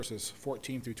verses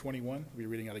 14 through 21. We'll be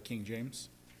reading out of King James.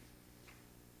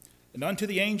 And unto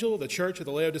the angel of the church of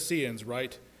the Laodiceans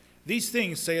write, These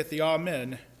things saith the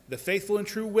Amen, the faithful and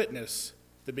true witness,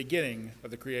 the beginning of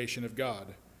the creation of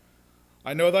God.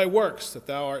 I know thy works, that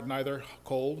thou art neither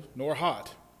cold nor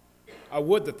hot. I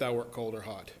would that thou wert cold or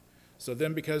hot. So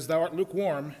then, because thou art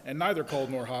lukewarm, and neither cold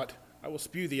nor hot, I will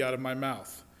spew thee out of my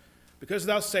mouth. Because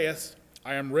thou sayest,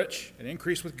 I am rich, and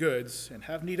increase with goods, and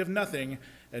have need of nothing,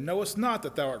 and knowest not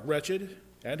that thou art wretched,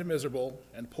 and miserable,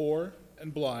 and poor,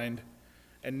 and blind,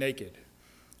 and naked.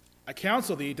 I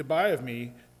counsel thee to buy of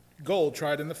me gold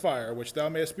tried in the fire, which thou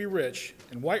mayest be rich,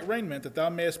 and white raiment, that thou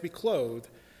mayest be clothed,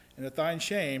 and that thine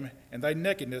shame and thy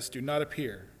nakedness do not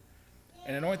appear.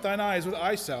 And anoint thine eyes with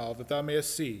eye salve, that thou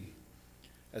mayest see.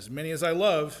 As many as I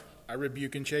love, I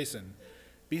rebuke and chasten.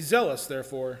 Be zealous,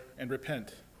 therefore, and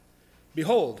repent.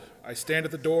 Behold, I stand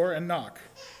at the door and knock.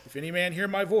 If any man hear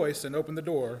my voice and open the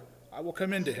door, I will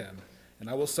come into him, and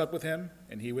I will sup with him,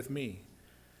 and he with me.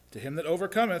 To him that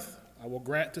overcometh, I will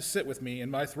grant to sit with me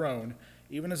in my throne,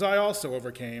 even as I also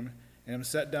overcame, and am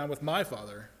set down with my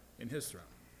Father in his throne.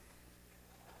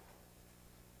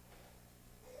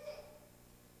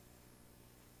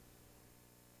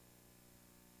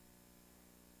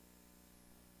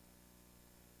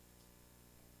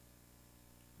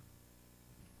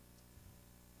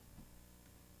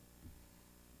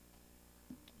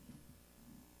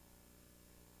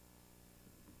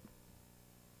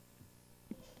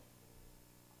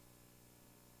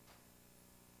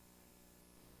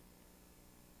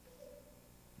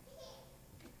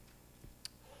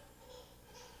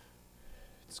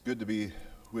 It's good to be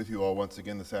with you all once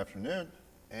again this afternoon.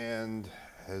 And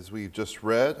as we've just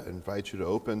read, I invite you to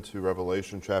open to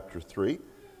Revelation chapter 3,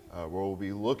 where we'll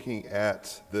be looking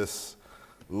at this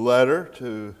letter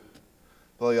to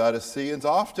the Laodiceans.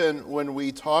 Often when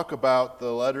we talk about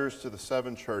the letters to the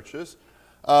seven churches,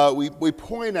 we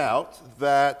point out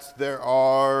that there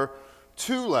are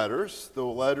two letters, the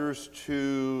letters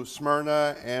to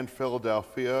Smyrna and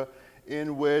Philadelphia,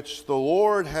 in which the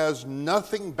Lord has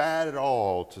nothing bad at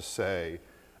all to say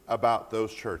about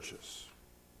those churches.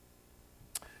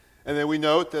 And then we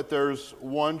note that there's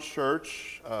one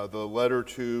church, the letter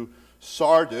to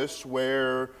Sardis,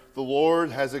 where the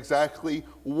Lord has exactly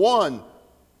one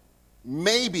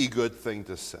maybe good thing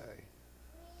to say,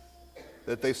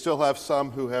 that they still have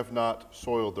some who have not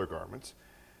soiled their garments.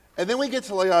 And then we get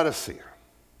to Laodicea,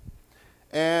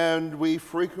 and we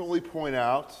frequently point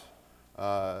out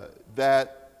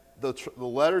that the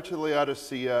letter to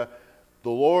Laodicea, the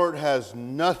Lord has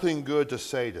nothing good to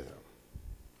say to them.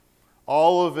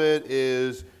 All of it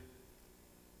is,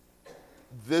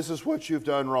 this is what you've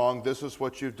done wrong, this is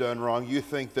what you've done wrong, you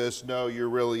think this, no, you're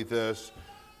really this,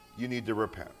 you need to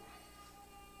repent.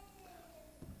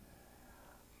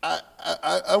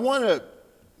 I want to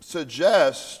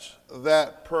suggest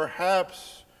that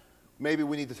perhaps maybe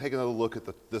we need to take another look at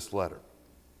this letter.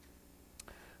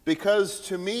 Because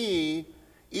to me,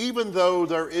 even though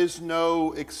there is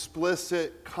no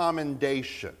explicit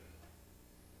commendation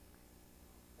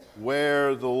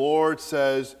where the Lord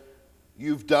says,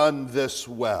 you've done this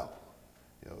well.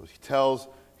 He tells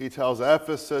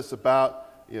Ephesus about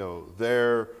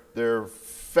their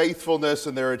faithfulness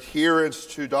and their adherence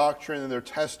to doctrine and their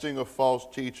testing of false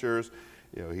teachers.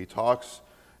 He talks,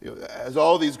 has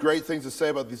all these great things to say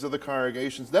about these other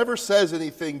congregations, never says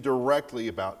anything directly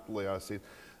about Laodicea.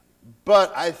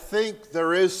 But I think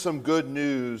there is some good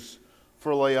news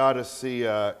for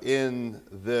Laodicea in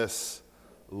this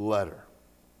letter.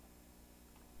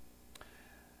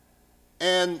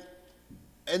 And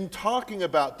in talking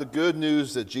about the good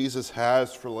news that Jesus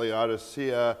has for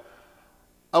Laodicea,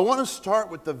 I want to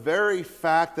start with the very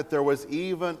fact that there was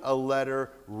even a letter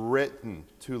written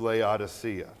to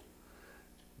Laodicea.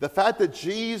 The fact that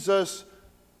Jesus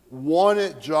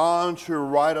wanted John to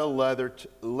write a letter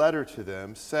to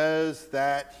them says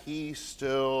that he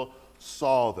still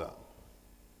saw them.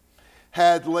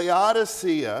 Had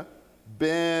Laodicea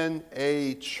been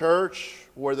a church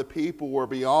where the people were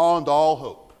beyond all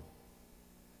hope,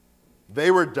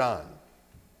 they were done,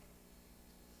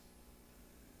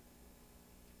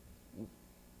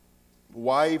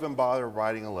 why even bother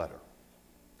writing a letter?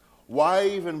 Why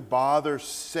even bother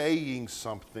saying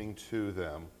something to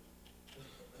them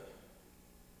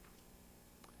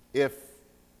if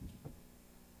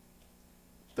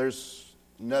there's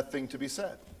nothing to be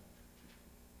said?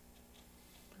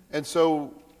 And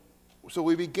so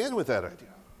we begin with that idea.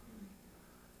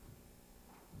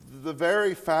 The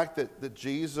very fact that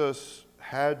Jesus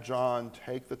had John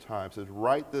take the time to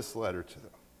write this letter to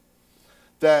them,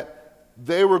 that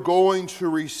they were going to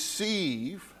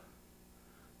receive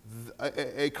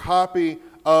a copy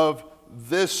of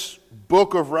this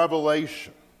book of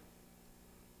Revelation,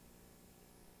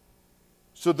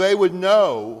 so they would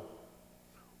know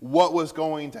what was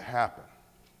going to happen.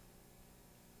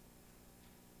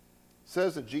 It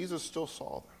says that Jesus still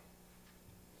saw them.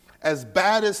 As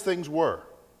bad as things were,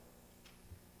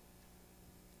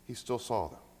 he still saw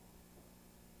them.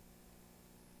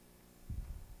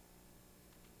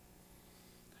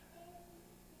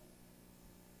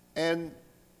 And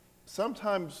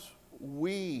sometimes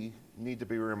we need to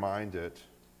be reminded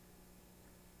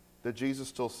that Jesus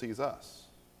still sees us.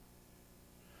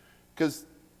 Because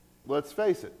let's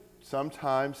face it,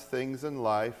 sometimes things in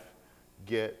life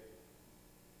get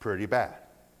pretty bad.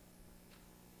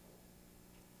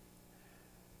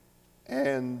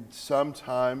 And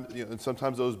sometimes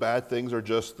those bad things are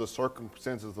just the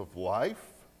circumstances of life.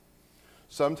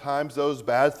 Sometimes those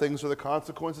bad things are the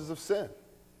consequences of sin.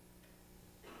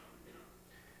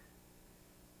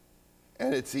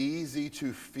 And it's easy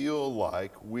to feel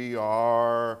like we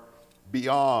are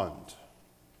beyond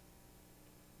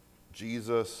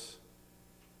Jesus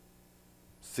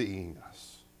seeing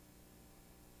us.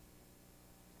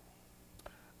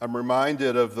 I'm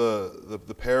reminded of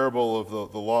the parable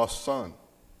of the lost son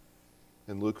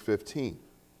in Luke 15.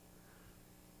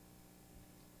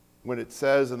 When it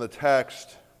says in the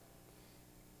text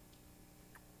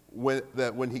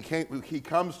when he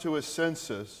comes to his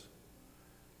senses,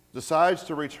 decides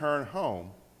to return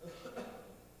home,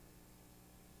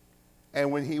 and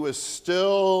when he was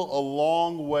still a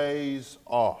long ways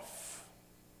off,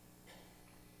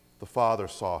 the father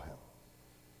saw him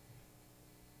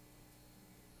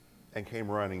and came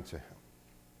running to him.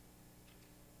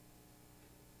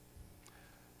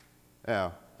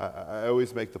 Now, I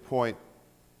always make the point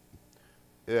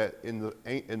that in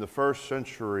the first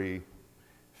century,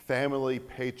 family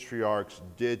patriarchs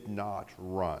did not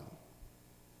run.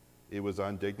 It was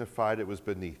undignified, it was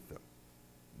beneath them.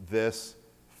 This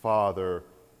father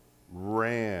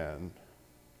ran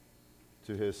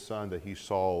to his son that he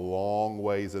saw a long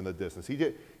ways in the distance. He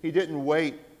didn't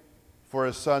wait for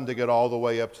his son to get all the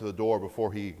way up to the door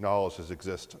before he acknowledged his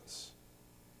existence.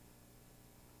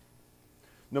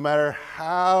 No matter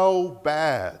how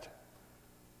bad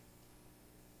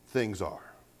things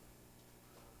are,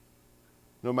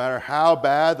 no matter how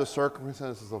bad the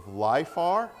circumstances of life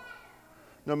are,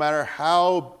 no matter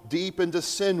how deep into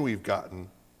sin we've gotten,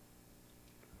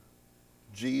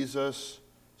 Jesus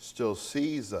still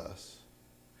sees us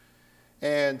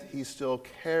and he still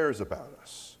cares about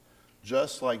us,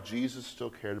 just like Jesus still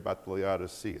cared about the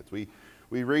Laodiceans.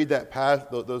 We read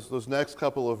those next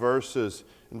couple of verses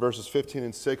in verses 15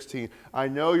 and 16. I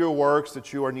know your works,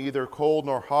 that you are neither cold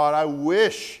nor hot. I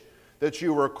wish that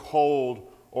you were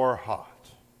cold or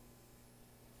hot.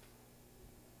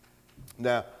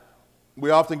 Now, we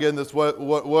often get in this, what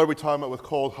are we talking about with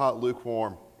cold, hot,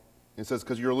 lukewarm? It says,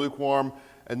 because you're lukewarm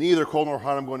and neither cold nor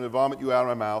hot, I'm going to vomit you out of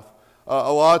my mouth.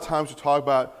 A lot of times we talk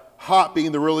about hot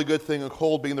being the really good thing and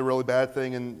cold being the really bad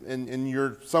thing, and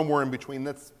you're somewhere in between.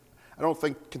 I don't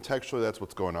think contextually that's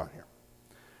what's going on here.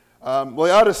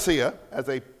 Laodicea, as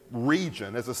a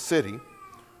region, as a city,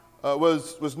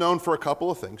 was known for a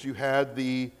couple of things. You had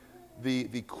the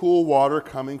cool water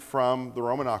coming from the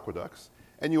Roman aqueducts,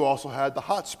 and you also had the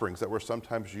hot springs that were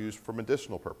sometimes used for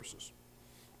medicinal purposes.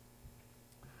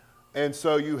 And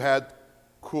so you had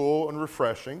cool and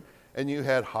refreshing, and you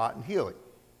had hot and healing.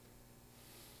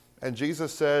 And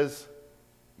Jesus says,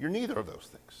 you're neither of those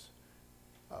things.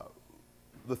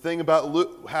 The thing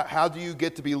about how do you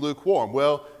get to be lukewarm?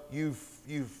 Well, you've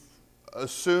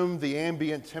assumed the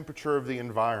ambient temperature of the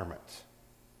environment.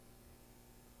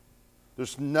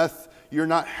 You're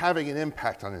not having an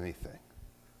impact on anything.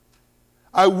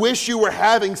 I wish you were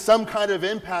having some kind of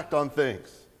impact on things.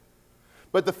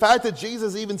 But the fact that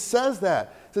Jesus even says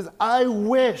that, says, I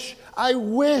wish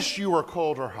you were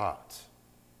cold or hot.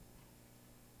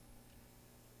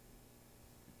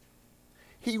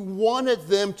 He wanted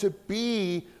them to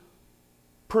be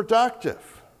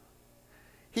productive.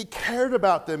 He cared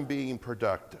about them being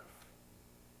productive.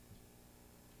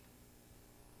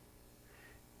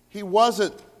 He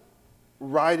wasn't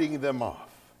writing them off.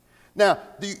 Now,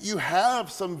 you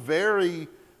have some very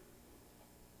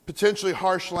potentially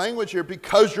harsh language here.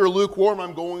 Because you're lukewarm,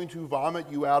 I'm going to vomit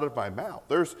you out of my mouth.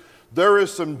 There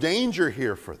is some danger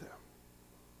here for them.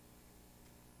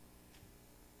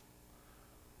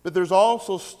 But there's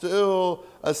also still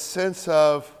a sense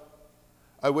of,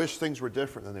 I wish things were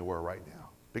different than they were right now,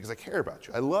 because I care about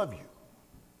you. I love you.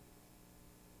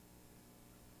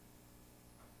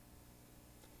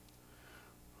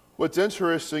 What's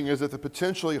interesting is that the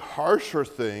potentially harsher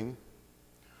thing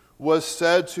was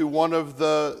said to one of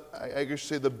the, I guess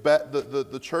you say,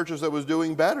 the churches that was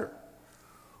doing better.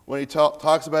 When he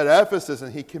talks about Ephesus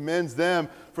and he commends them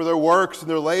for their works and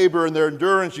their labor and their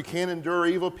endurance. You can't endure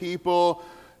evil people.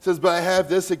 He says, but I have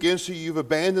this against you. You've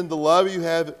abandoned the love you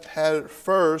have had at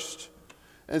first.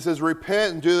 And it says,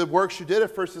 repent and do the works you did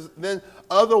at first. Then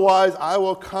otherwise I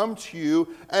will come to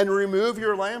you and remove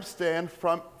your lampstand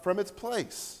from its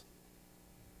place.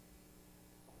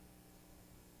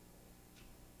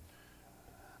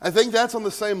 I think that's on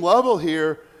the same level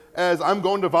here as I'm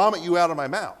going to vomit you out of my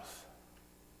mouth.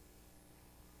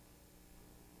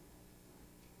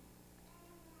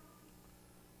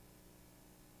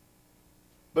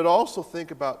 But also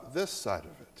think about this side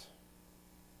of it.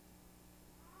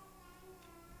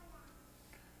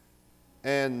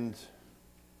 And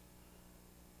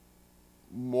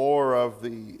more of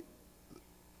the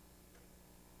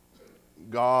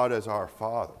God as our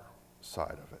Father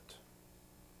side of it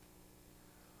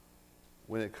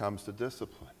when it comes to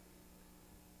discipline.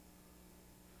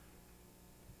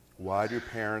 Why do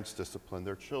parents discipline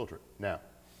their children? Now,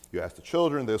 you ask the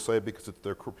children, they'll say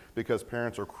because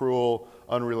parents are cruel,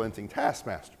 unrelenting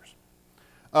taskmasters.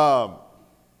 But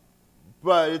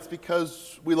it's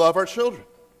because we love our children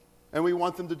and we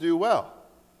want them to do well.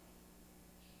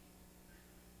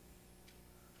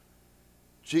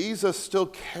 Jesus still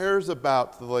cares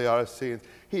about the Laodiceans.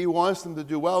 He wants them to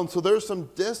do well, and so there's some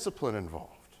discipline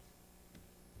involved.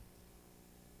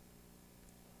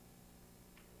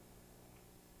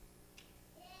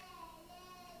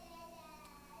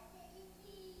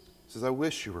 He says, I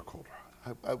wish you were colder.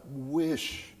 I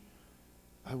wish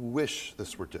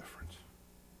this were different.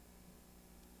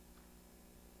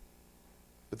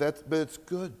 But it's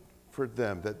good for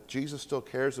them that Jesus still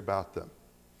cares about them.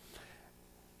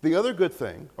 The other good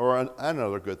thing, or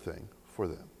another good thing for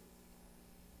them,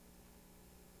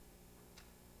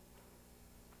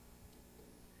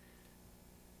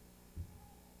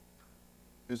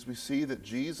 is we see that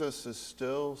Jesus is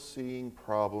still seeing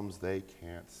problems they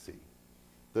can't see.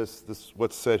 This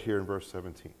what's said here in verse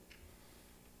 17.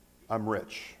 I'm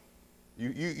rich.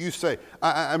 You say,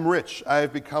 I'm rich. I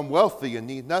have become wealthy and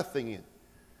need nothing.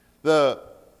 The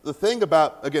thing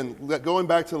about, again, going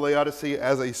back to Laodicea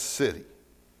as a city.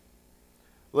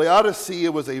 Laodicea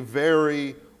was a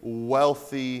very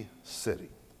wealthy city.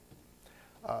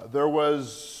 There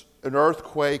was an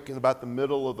earthquake in about the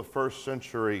middle of the first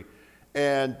century,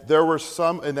 and there were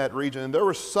some in that region, and there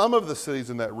were some of the cities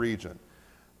in that region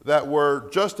that were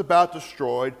just about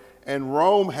destroyed, and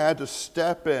Rome had to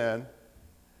step in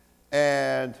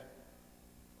and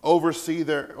oversee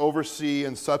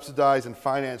and subsidize and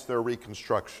finance their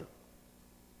reconstruction.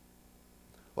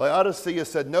 Laodicea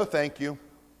said, no thank you,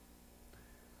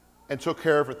 and took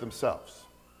care of it themselves.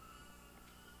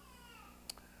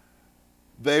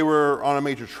 They were on a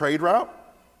major trade route.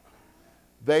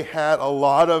 They had a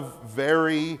lot of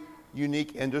very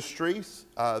unique industries.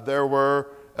 There were,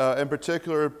 in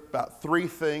particular, about 3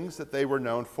 things that they were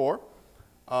known for.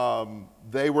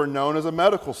 They were known as a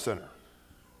medical center.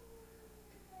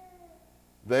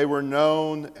 They were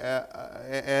known,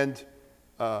 and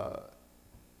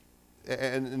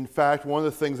in fact, one of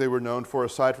the things they were known for,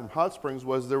 aside from hot springs,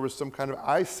 was there was some kind of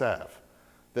eye salve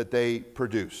that they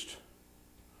produced.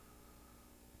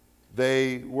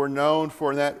 They were known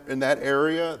for, in that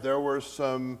area, there were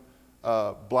some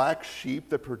black sheep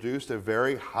that produced a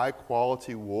very high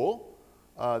quality wool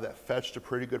that fetched a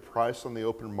pretty good price on the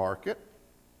open market.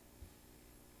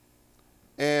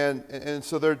 And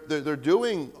so they're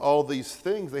doing all these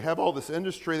things. They have all this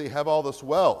industry. They have all this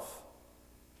wealth.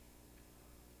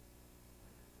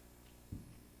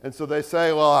 And so they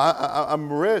say, well,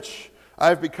 I'm rich.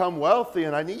 I've become wealthy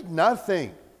and I need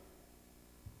nothing.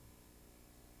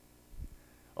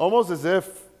 Almost as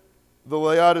if the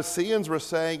Laodiceans were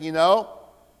saying, you know,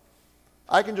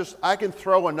 I can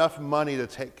throw enough money to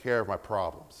take care of my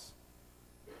problems.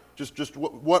 Just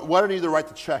what do I need to write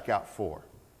the check out for?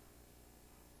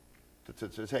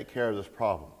 To take care of this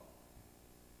problem.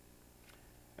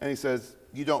 And he says,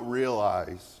 you don't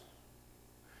realize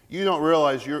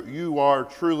you are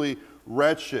truly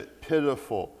wretched,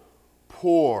 pitiful,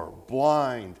 poor,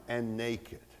 blind, and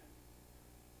naked.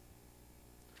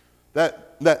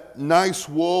 That nice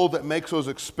wool that makes those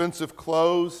expensive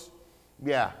clothes,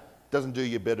 doesn't do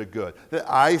you a bit of good. The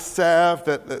eye salve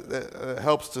that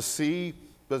helps to see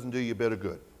doesn't do you a bit of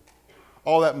good.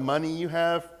 All that money you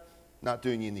have, not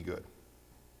doing you any good.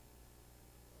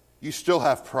 You still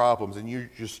have problems and you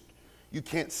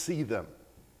can't see them.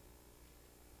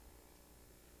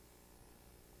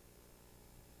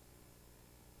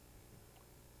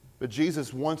 But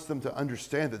Jesus wants them to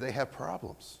understand that they have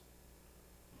problems.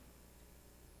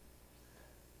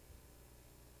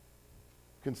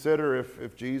 Consider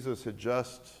if Jesus had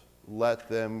just let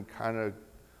them kind of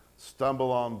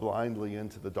stumble on blindly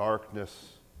into the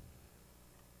darkness,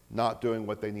 not doing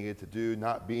what they needed to do,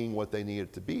 not being what they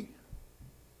needed to be.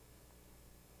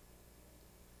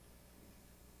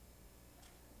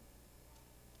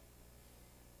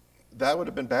 That would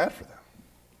have been bad for them.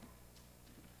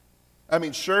 I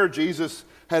mean, sure, Jesus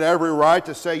had every right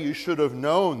to say you should have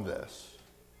known this.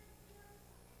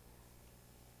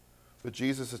 But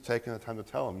Jesus has taken the time to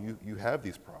tell them, you have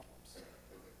these problems.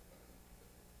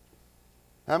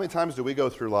 How many times do we go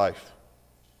through life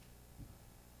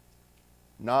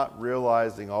not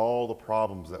realizing all the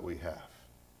problems that we have?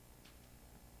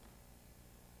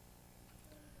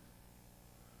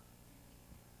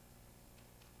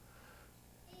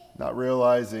 Not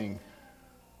realizing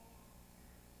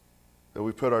that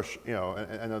we put our,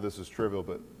 and I know this is trivial,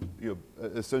 but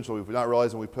essentially we're not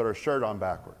realizing we put our shirt on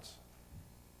backwards.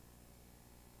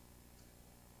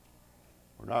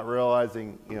 We're not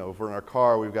realizing, if we're in our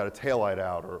car, we've got a taillight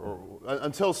out, or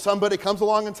until somebody comes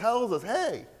along and tells us,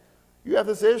 hey, you have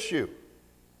this issue.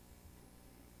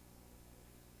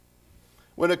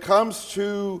 When it comes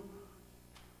to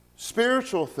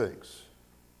spiritual things,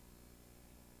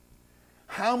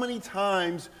 how many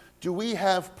times do we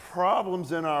have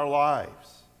problems in our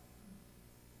lives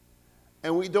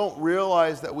and we don't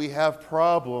realize that we have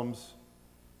problems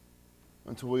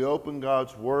until we open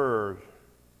God's Word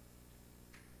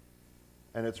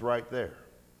and it's right there?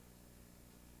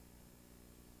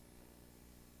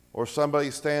 Or somebody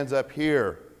stands up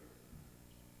here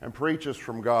and preaches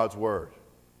from God's Word,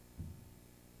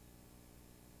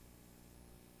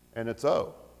 and it's, I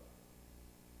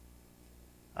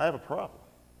have a problem.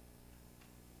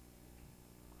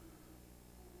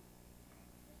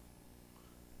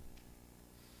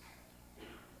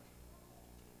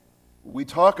 We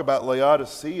talk about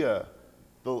Laodicea,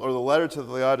 or the letter to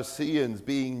the Laodiceans,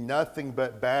 being nothing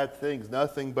but bad things,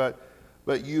 nothing but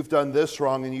you've done this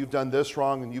wrong, and you've done this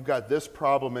wrong, and you've got this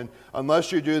problem, and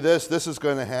unless you do this, this is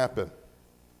going to happen.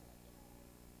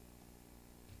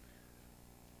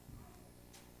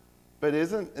 But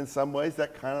isn't, in some ways,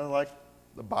 that kind of like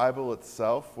the Bible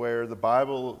itself, where the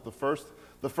Bible,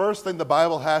 the first thing the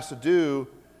Bible has to do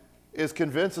is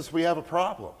convince us we have a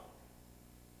problem.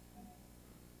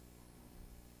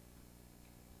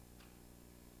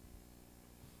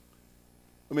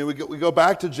 I mean, we go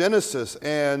back to Genesis,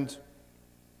 and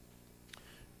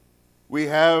we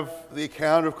have the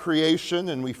account of creation,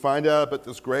 and we find out about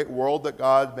this great world that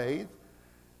God made.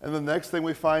 And the next thing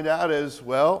we find out is,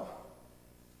 well,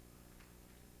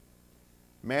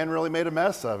 man really made a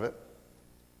mess of it.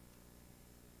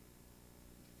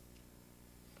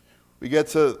 We get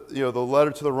to the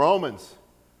letter to the Romans,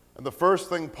 and the first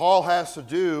thing Paul has to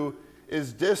do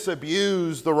is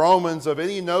disabuse the Romans of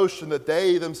any notion that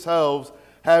they themselves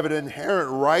have an inherent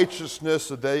righteousness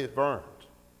that they've earned.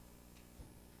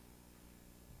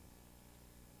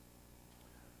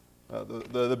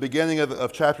 The beginning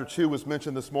of chapter 2 was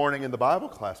mentioned this morning in the Bible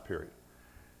class period.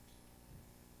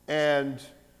 And,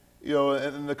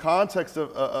 in the context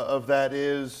of that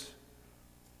is,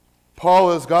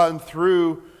 Paul has gotten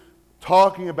through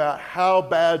talking about how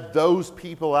bad those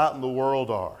people out in the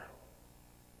world are.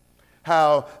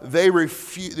 How they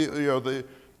refuse,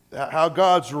 how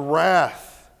God's wrath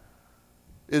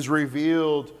is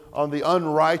revealed on the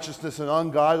unrighteousness and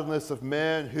ungodliness of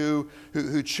men who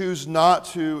choose not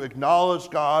to acknowledge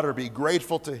God or be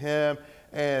grateful to Him,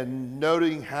 and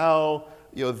noting how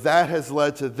that has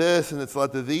led to this and it's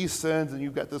led to these sins, and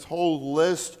you've got this whole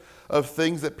list of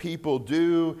things that people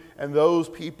do, and those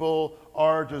people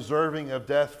are deserving of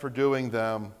death for doing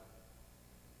them.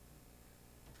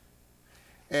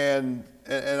 And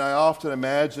I often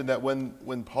imagine that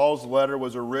when Paul's letter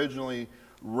was originally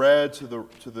read to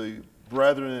the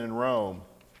brethren in Rome,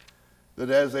 that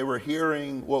as they were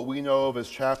hearing what we know of as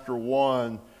chapter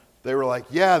 1, they were like,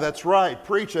 yeah, that's right,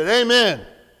 preach it, amen.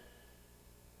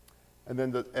 And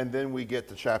then we get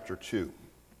to chapter 2.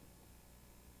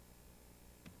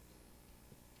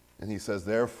 And he says,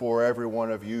 therefore every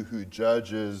one of you who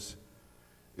judges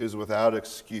is without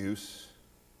excuse.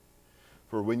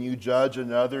 For when you judge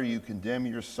another, you condemn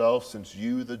yourself, since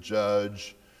you, the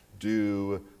judge,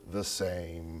 do the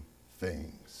same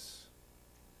things.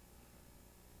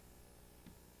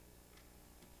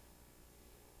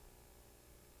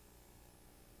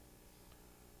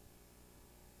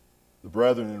 The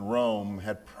brethren in Rome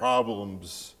had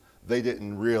problems they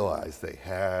didn't realize they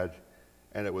had,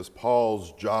 and it was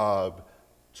Paul's job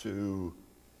to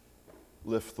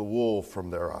lift the wool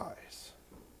from their eyes.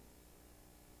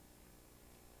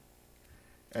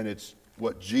 And it's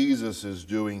what Jesus is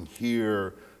doing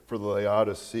here for the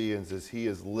Laodiceans is he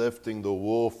is lifting the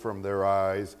wool from their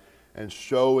eyes and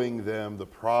showing them the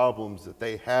problems that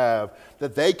they have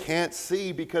that they can't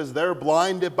see because they're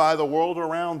blinded by the world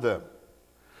around them.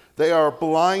 They are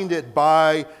blinded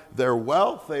by their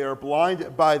wealth. They are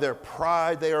blinded by their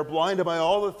pride. They are blinded by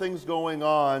all the things going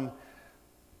on.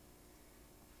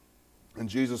 And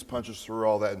Jesus punches through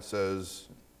all that and says,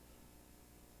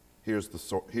 here's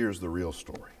the real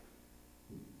story.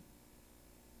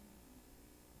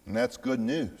 And that's good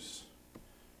news,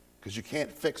 because you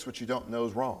can't fix what you don't know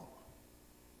is wrong.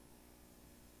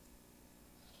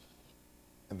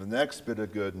 And the next bit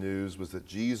of good news was that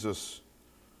Jesus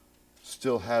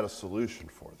still had a solution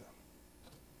for them.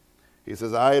 He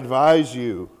says, I advise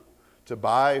you to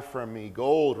buy from me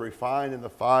gold refined in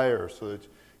the fire so that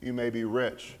you may be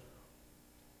rich.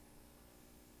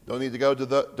 Don't need to go to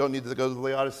the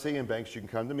Laodicean banks. You can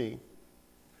come to me.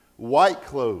 White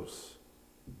clothes.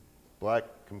 Black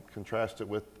contrasted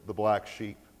with the black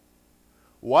sheep.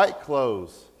 White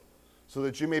clothes, so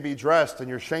that you may be dressed and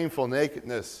your shameful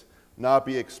nakedness not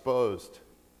be exposed.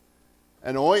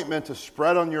 An ointment to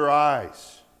spread on your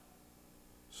eyes,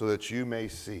 so that you may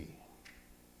see.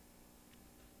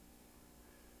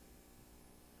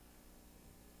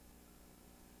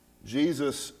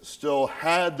 Jesus still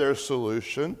had their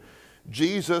solution.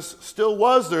 Jesus still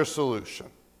was their solution.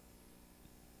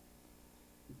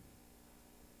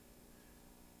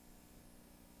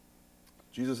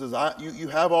 Jesus says, you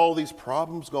have all these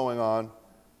problems going on.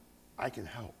 I can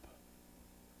help.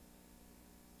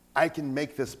 I can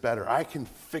make this better. I can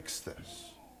fix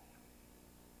this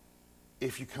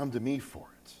if you come to me for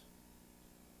it.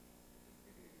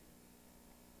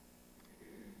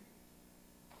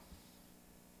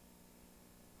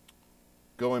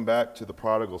 Going back to the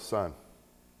prodigal son.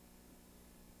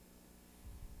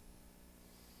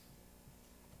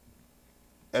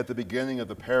 At the beginning of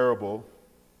the parable,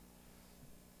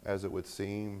 as it would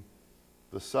seem,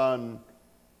 the son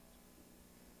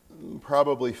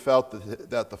probably felt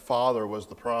that the father was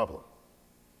the problem.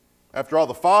 After all,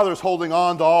 the father's holding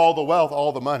on to all the wealth,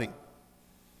 all the money.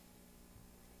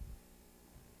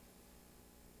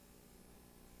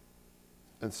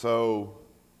 And so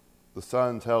the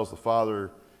son tells the father,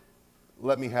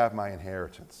 let me have my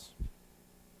inheritance.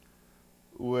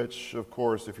 Which, of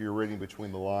course, if you're reading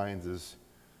between the lines, is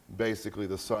basically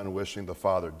the son wishing the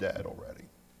father dead already.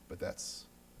 But that's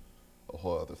a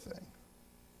whole other thing.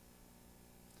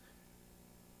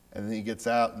 And then he gets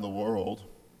out in the world.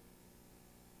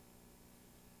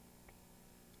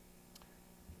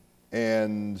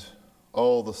 And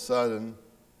all of a sudden,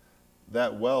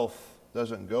 that wealth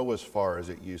doesn't go as far as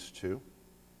it used to.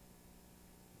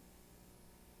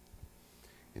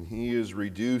 And he is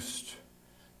reduced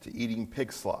to eating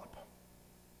pig slop.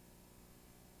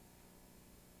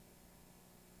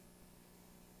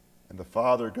 And the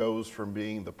father goes from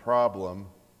being the problem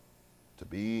to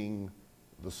being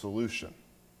the solution.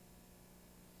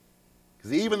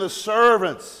 Because even the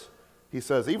servants, he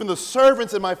says, even the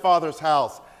servants in my father's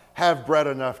house have bread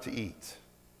enough to eat.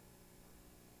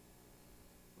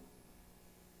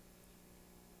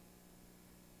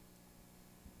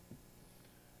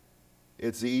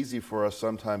 It's easy for us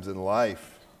sometimes in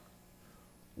life,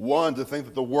 one, to think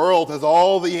that the world has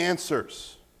all the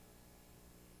answers.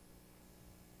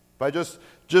 If I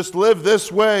just live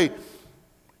this way,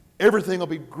 everything will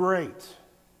be great.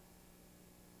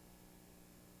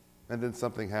 And then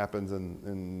something happens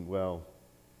and well,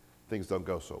 things don't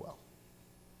go so well.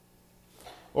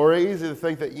 Or easy to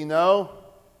think that, if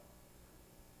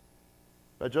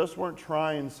I just weren't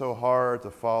trying so hard to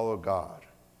follow God,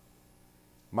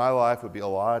 my life would be a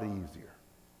lot easier.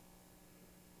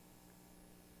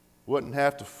 Wouldn't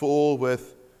have to fool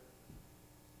with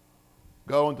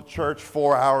going to church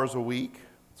 4 hours a week.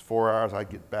 It's 4 hours I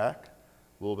get back.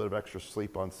 A little bit of extra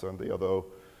sleep on Sunday, although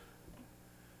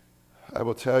I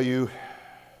will tell you,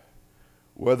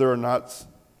 whether or not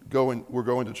we're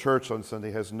going to church on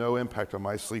Sunday has no impact on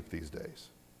my sleep these days,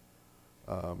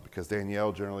 because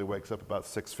Danielle generally wakes up about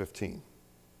 6:15.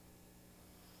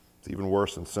 It's even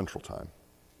worse in Central Time.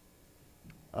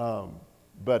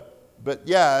 But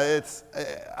yeah,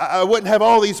 I wouldn't have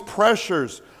all these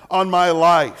pressures on my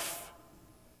life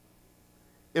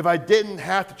if I didn't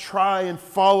have to try and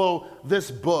follow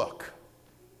this book.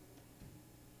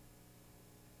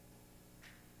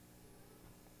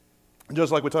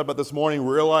 Just like we talked about this morning,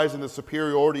 realizing the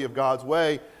superiority of God's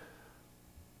way,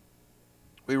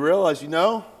 we realize,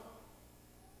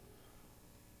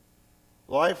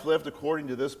 life lived according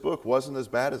to this book wasn't as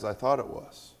bad as I thought it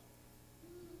was.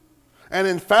 And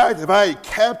in fact, if I had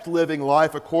kept living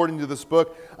life according to this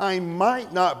book, I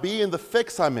might not be in the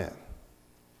fix I'm in.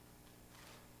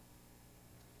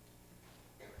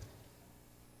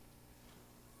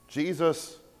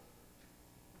 Jesus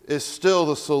is still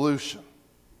the solution.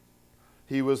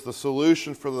 He was the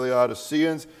solution for the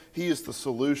Laodiceans. He is the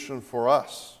solution for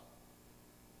us.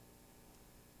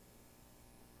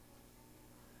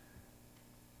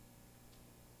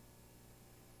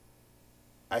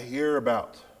 I hear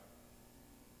about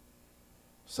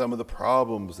some of the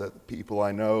problems that the people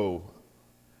I know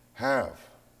have.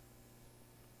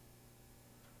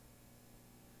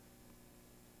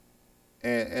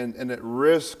 And at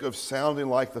risk of sounding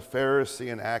like the Pharisee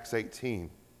in Acts 18,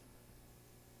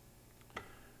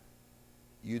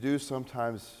 you do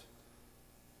sometimes.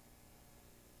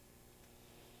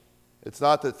 It's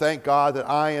not that thank God that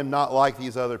I am not like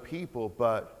these other people,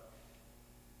 but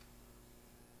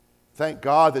thank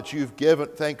God that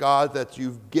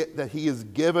that He has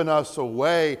given us a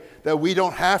way that we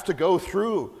don't have to go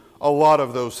through a lot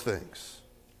of those things.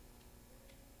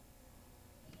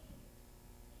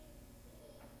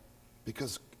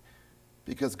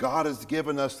 Because God has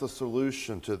given us the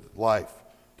solution to life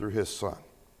through His Son.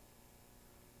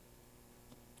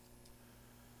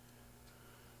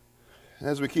 And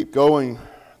as we keep going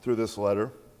through this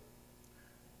letter,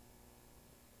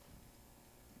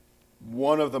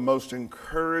 one of the most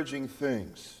encouraging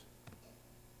things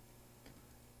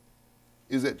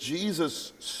is that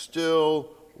Jesus still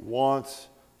wants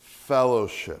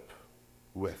fellowship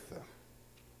with them.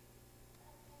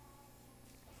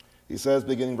 He says,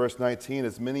 beginning verse 19,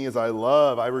 as many as I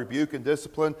love, I rebuke and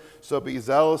discipline, so be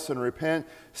zealous and repent.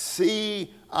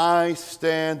 See, I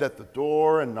stand at the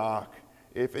door and knock.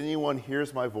 If anyone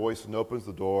hears my voice and opens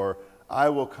the door, I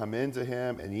will come into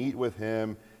him and eat with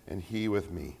him and he with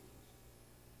me.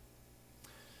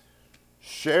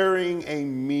 Sharing a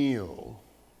meal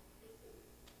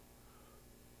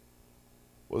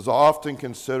was often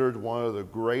considered one of the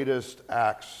greatest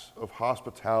acts of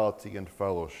hospitality and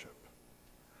fellowship.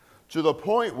 To the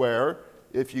point where,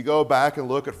 if you go back and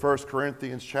look at 1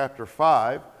 Corinthians chapter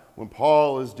 5, when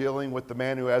Paul is dealing with the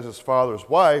man who has his father's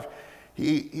wife,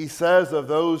 he says of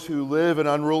those who live an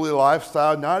unruly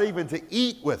lifestyle, not even to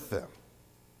eat with them.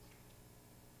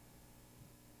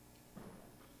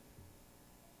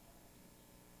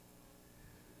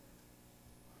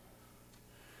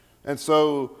 And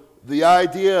so the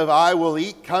idea of I will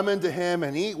come into him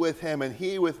and eat with him and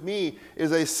he with me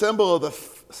is a symbol of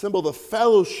the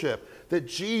fellowship that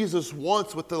Jesus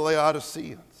wants with the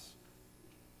Laodiceans.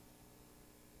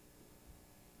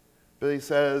 But he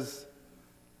says,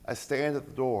 I stand at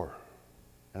the door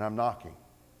and I'm knocking.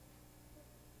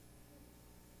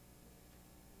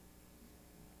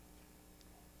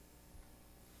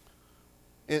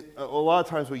 A lot of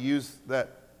times we use that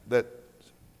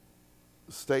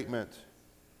statement.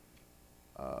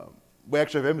 We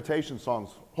actually have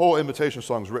whole invitation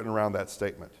songs written around that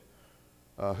statement.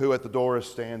 Who at the door is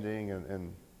standing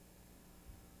and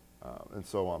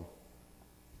so on.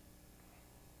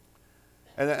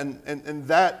 And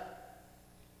that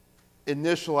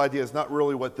initial idea is not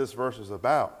really what this verse is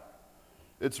about.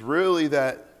 It's really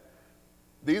that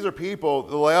these are people,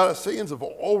 the Laodiceans have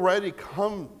already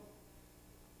come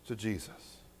to Jesus.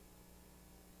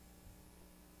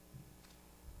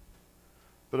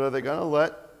 But are they going to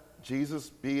let Jesus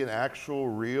be an actual,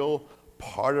 real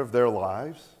part of their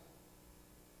lives?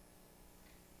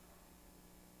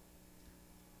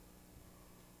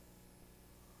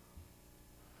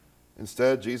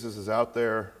 Instead, Jesus is out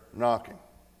there knocking.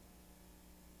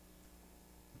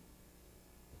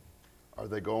 Are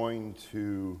they going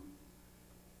to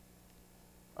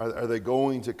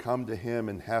come to him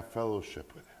and have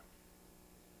fellowship with him?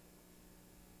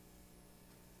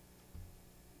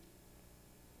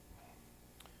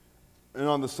 And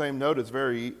on the same note,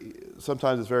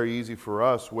 sometimes it's very easy for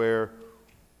us where,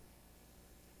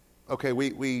 okay,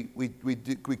 we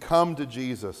come to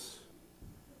Jesus.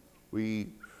 We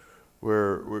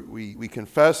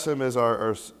confess him as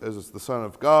the Son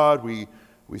of God. We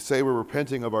say we're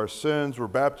repenting of our sins. We're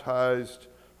baptized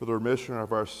for the remission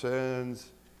of our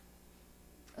sins.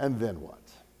 And then what?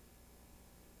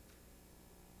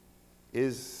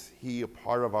 Is he a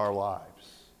part of our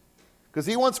lives? Because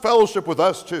he wants fellowship with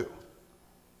us too.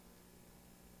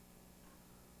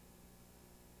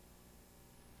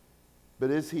 But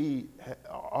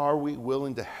are we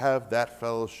willing to have that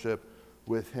fellowship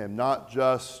with him? Not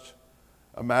just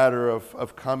a matter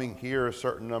of coming here a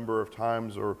certain number of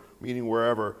times or meeting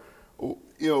wherever,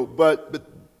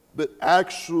 but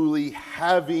actually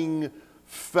having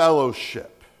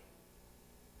fellowship.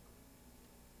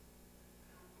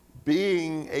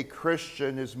 Being a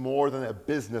Christian is more than a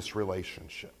business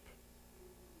relationship.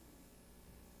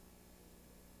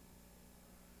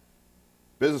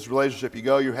 Business relationship, you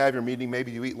go, you have your meeting,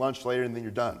 maybe you eat lunch later, and then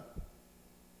you're done.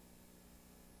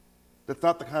 That's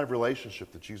not the kind of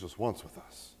relationship that Jesus wants with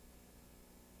us.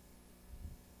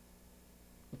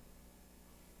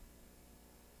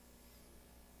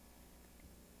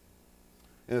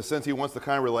 In a sense, he wants the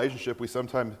kind of relationship we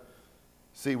sometimes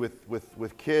see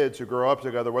with kids who grow up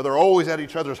together, where they're always at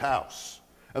each other's house,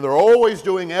 and they're always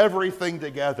doing everything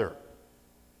together.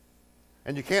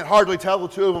 And you can't hardly tell the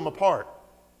two of them apart.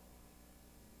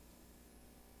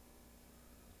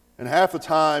 And half the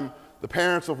time, the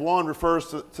parents of one refers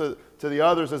to the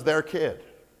others as their kid.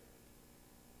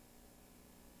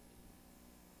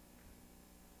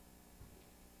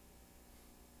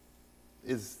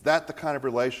 Is that the kind of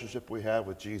relationship we have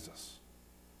with Jesus?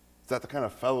 Is that the kind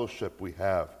of fellowship we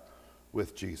have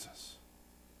with Jesus?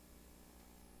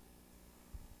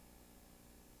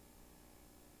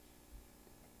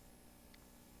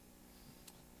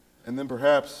 And then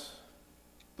perhaps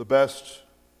the best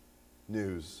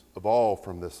news of all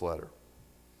from this letter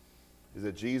is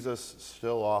that Jesus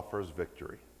still offers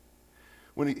victory.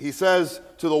 When he says,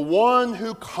 to the one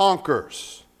who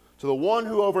conquers, to the one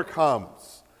who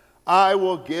overcomes, I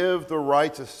will give the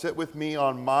right to sit with me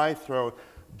on my throne,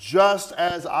 just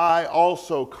as I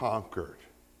also conquered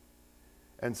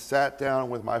and sat down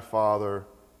with my Father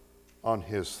on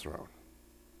his throne.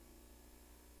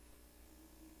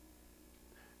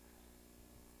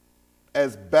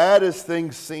 As bad as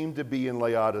things seem to be in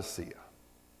Laodicea,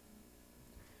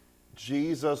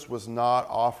 Jesus was not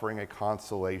offering a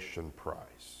consolation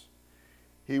prize.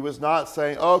 He was not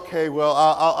saying, okay, well,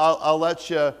 I'll let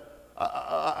you...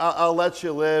 I'll let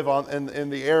you live in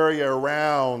the area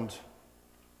around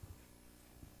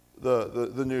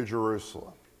the New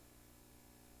Jerusalem.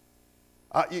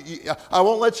 I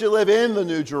won't let you live in the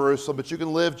New Jerusalem, but you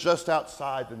can live just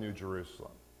outside the New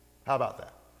Jerusalem. How about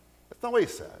that? That's not what he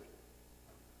said.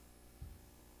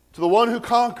 To the one who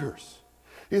conquers,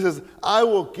 he says, I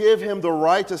will give him the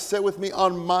right to sit with me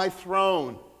on my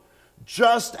throne,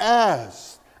 just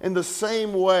as, in the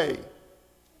same way,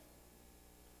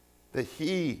 that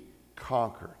he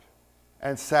conquered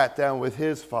and sat down with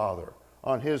his Father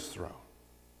on his throne.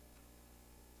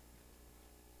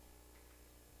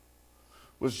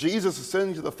 Was Jesus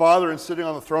ascending to the Father and sitting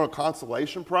on the throne a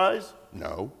consolation prize?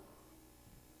 No.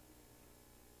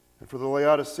 And for the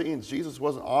Laodiceans, Jesus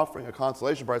wasn't offering a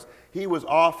consolation prize. He was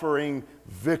offering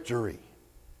victory.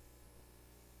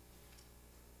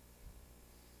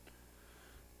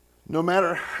 No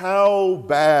matter how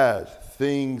bad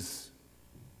things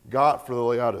got for the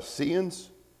Laodiceans,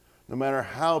 no matter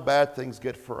how bad things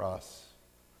get for us,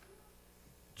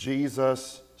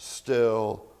 Jesus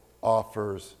still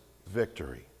offers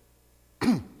victory.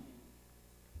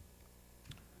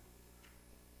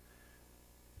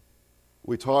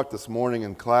 We talked this morning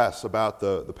in class about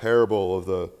the parable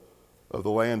of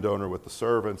the landowner with the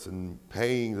servants and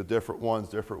paying the different ones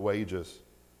different wages.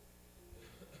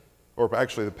 Or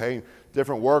actually, paying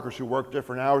different workers who work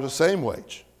different hours the same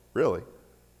wage, really.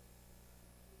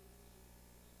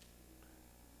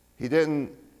 He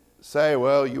didn't say,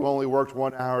 well, you only worked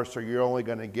 1 hour, so you're only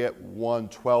going to get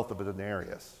 1/12 of a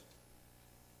denarius.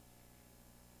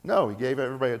 No, he gave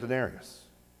everybody a denarius.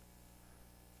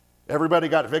 Everybody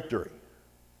got victory.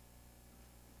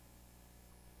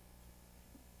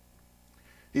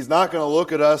 He's not going to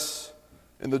look at us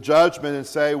in the judgment and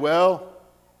say, well,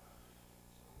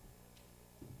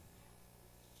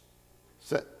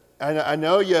 I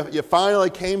know you finally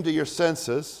came to your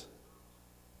senses,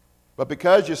 but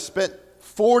because you spent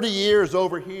 40 years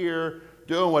over here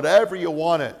doing whatever you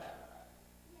wanted,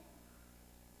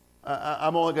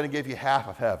 I'm only going to give you half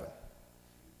of heaven.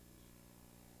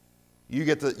 You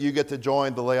get to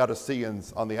join the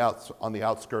Laodiceans on the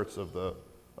outskirts of the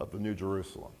New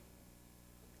Jerusalem.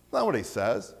 That's not what he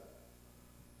says.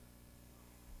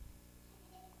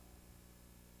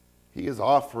 He is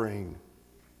offering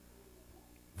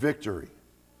victory,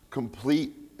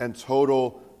 complete and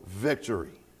total victory,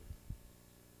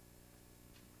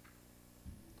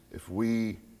 if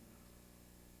we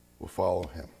will follow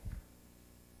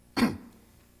him.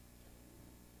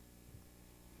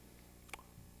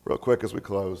 Real quick as we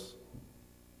close,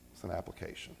 it's an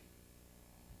application.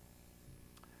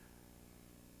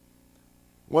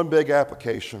 One big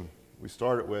application we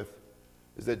started with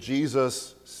is that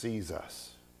Jesus sees us.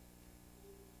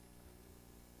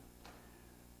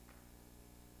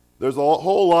 There's a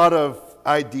whole lot of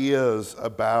ideas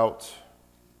about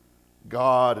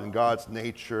God and God's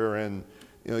nature, and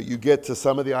you get to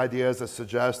some of the ideas that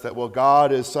suggest that, well,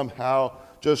 God is somehow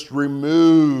just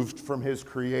removed from his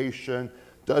creation,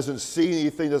 doesn't see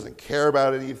anything, doesn't care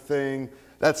about anything.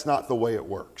 That's not the way it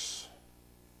works.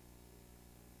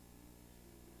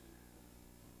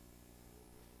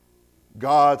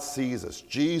 God sees us.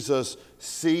 Jesus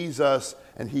sees us,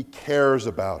 and he cares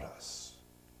about us.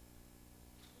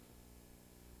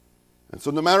 And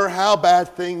so no matter how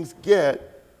bad things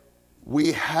get,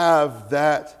 we have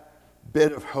that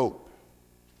bit of hope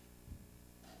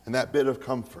and that bit of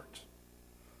comfort.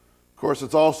 Of course,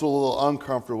 it's also a little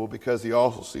uncomfortable because he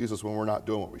also sees us when we're not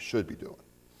doing what we should be doing.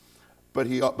 But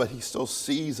he still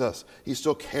sees us. He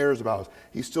still cares about us.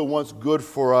 He still wants good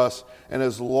for us. And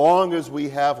as long as we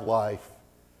have life,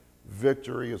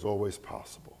 victory is always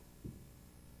possible.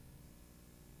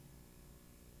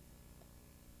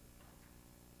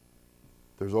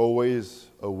 There's always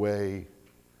a way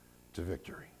to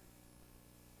victory.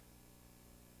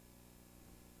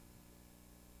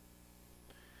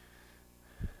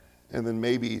 And then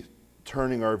maybe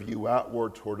turning our view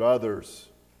outward toward others.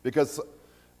 Because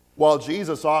while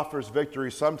Jesus offers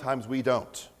victory, sometimes we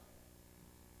don't.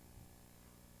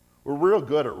 We're real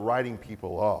good at writing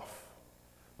people off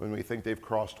when we think they've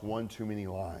crossed one too many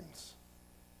lines.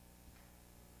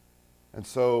 And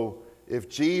so, if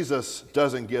Jesus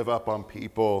doesn't give up on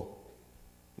people,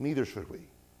 neither should we.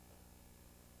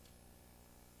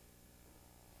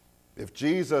 If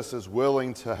Jesus is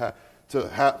willing to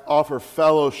offer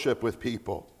fellowship with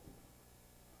people,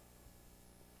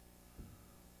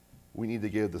 we need to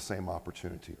give the same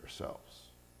opportunity ourselves.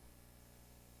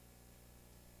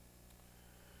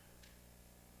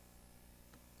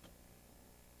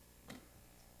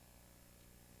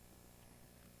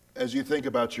 As you think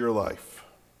about your life,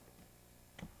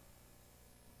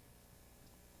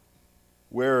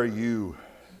 where are you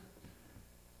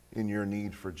in your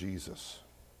need for Jesus?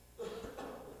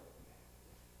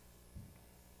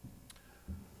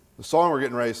 The song we're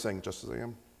getting ready to sing, Just As I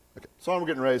Am, the song we're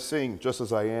getting ready to sing, Just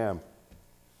As I Am,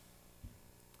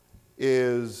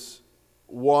 is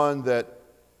one that,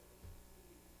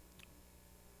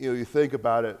 you think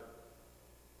about it,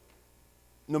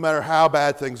 no matter how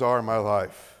bad things are in my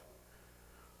life,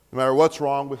 no matter what's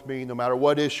wrong with me, no matter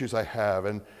what issues I have,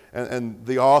 and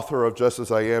the author of Just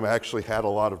As I Am actually had a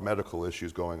lot of medical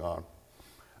issues going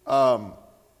on.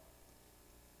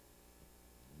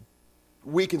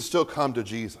 We can still come to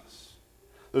Jesus.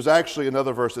 There's actually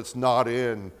another verse that's not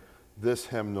in this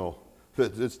hymnal.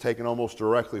 It's taken almost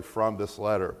directly from this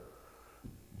letter.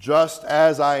 Just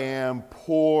as I am,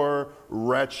 poor,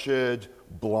 wretched,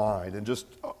 blind. And just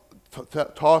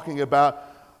talking about,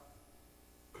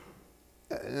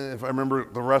 if I remember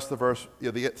the rest of the verse,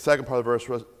 the second part of the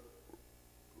verse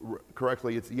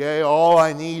correctly, it's, yea, all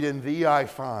I need in thee I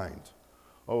find.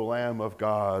 O Lamb of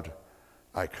God,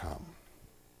 I come.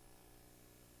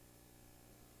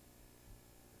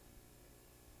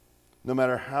 No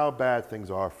matter how bad things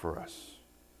are for us,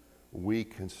 we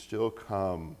can still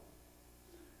come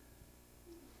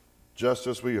just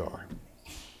as we are.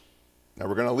 Now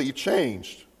we're going to leave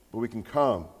changed, but we can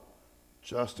come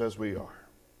just as we are.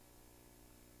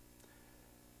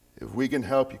 If we can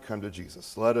help you come to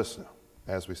Jesus, let us know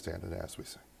as we stand and as we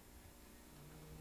sing.